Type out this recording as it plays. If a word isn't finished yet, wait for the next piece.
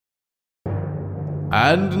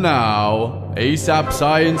And now,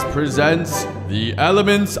 asapscience presents the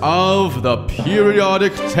elements of the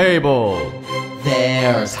periodic table.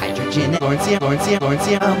 There's hydrogen,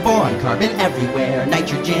 Lawrencium, boron, carbon everywhere,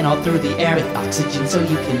 nitrogen all through the air with oxygen so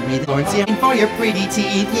you can breathe. Lawrencium for your pretty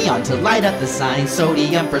teeth, neon to light up the sign,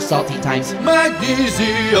 sodium for salty times,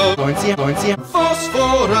 magnesium, Lawrencium,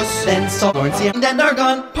 phosphorus, then salt, Lawrencium, then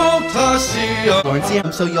argon, potassium,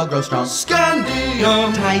 Lawrencium so you'll grow strong,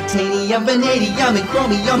 scandium, titanium, vanadium, and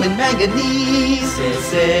chromium and manganese.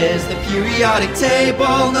 This is the periodic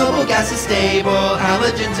table, noble gas is stable,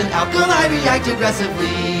 halogens and alkali react aggressively.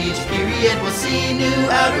 Each period will see new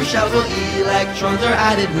outer shells while electrons are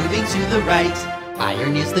added, moving to the right.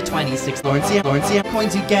 Iron is the 26th, Lawrencium,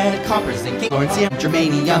 coins you get, copper, zinc, Lawrencium,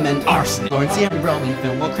 germanium and arsenic, Lawrencium, bromine,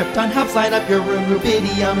 film, while krypton helps light up your room,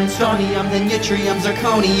 rubidium and strontium, then yttrium,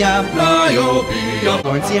 zirconium, niobium,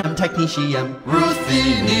 Lawrencium, technetium,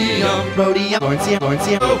 ruthenium, rhodium, Lawrencium,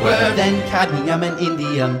 lead, then cadmium and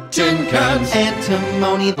indium, tin cans,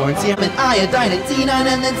 antimony, Lawrencium, and iodine and xenon,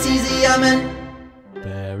 and then cesium and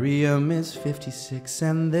barium is 56,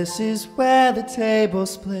 and this is where the table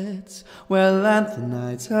splits, where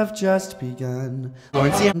lanthanides have just begun.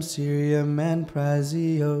 Lawrencium, cerium, and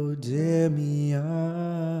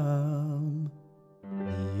praseodymium.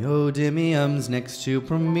 Neodymium's next to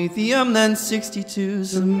promethium, then 62,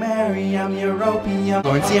 samarium, europium,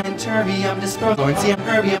 Lawrencium, and terbium, dysprosium, Lawrencium,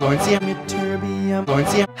 erbium, Lawrencium, ytterbium,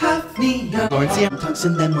 Lawrencium, hafnium, Lawrencium,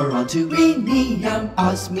 tungsten, then we're on to rhenium,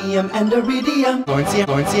 osmium, and iridium,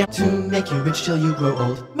 Lawrencium, to make you rich till you grow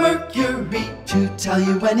old, mercury, to tell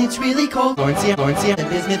you when it's really cold, Lawrencium, and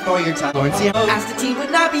bismuth for your tongue, Lawrencium, astatine would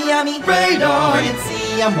not be yummy, radon,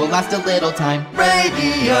 francium will last a little time,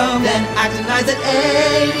 radium, then actinize at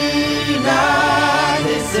 89.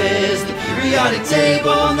 This is the periodic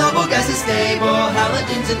table, noble gas is stable,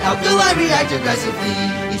 halogens and alkali react aggressively.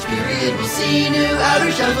 Each period will see new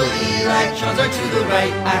outer shells while electrons are to the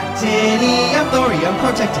right. Actinium, thorium,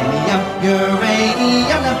 protactinium,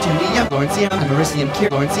 uranium, neptunium, Lawrencium, americium,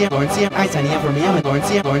 Lawrencium, isonium, fermium, and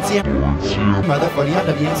Lawrencium, rutherfordium,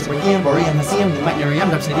 wm, sprigium, borium, hessium, meitnerium,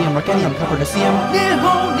 obsidium, rhenium, copernicium,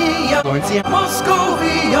 nihonium, Lawrencium,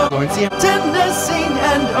 moscovium, Lawrencium, tennessine,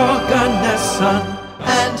 and Oganesson,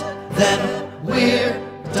 and then we're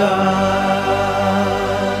done.